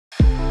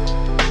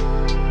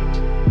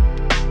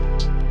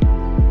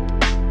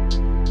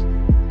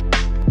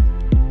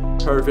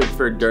Perfect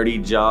for dirty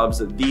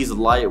jobs, these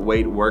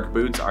lightweight work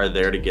boots are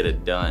there to get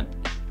it done.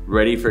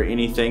 Ready for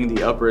anything,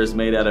 the upper is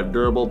made out of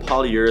durable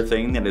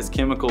polyurethane that is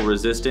chemical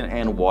resistant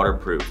and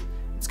waterproof.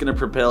 It's going to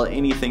propel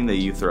anything that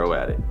you throw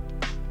at it.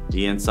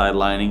 The inside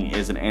lining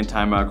is an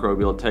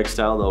antimicrobial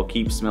textile that will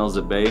keep smells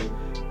at bay,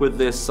 with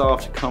this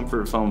soft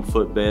comfort foam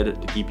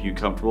footbed to keep you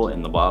comfortable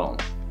in the bottom.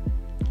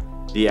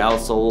 The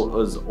outsole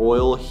is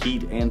oil,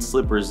 heat, and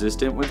slip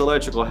resistant with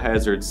electrical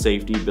hazard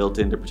safety built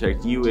in to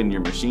protect you and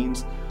your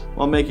machines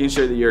while making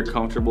sure that you're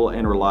comfortable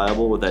and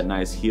reliable with that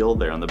nice heel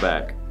there on the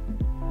back.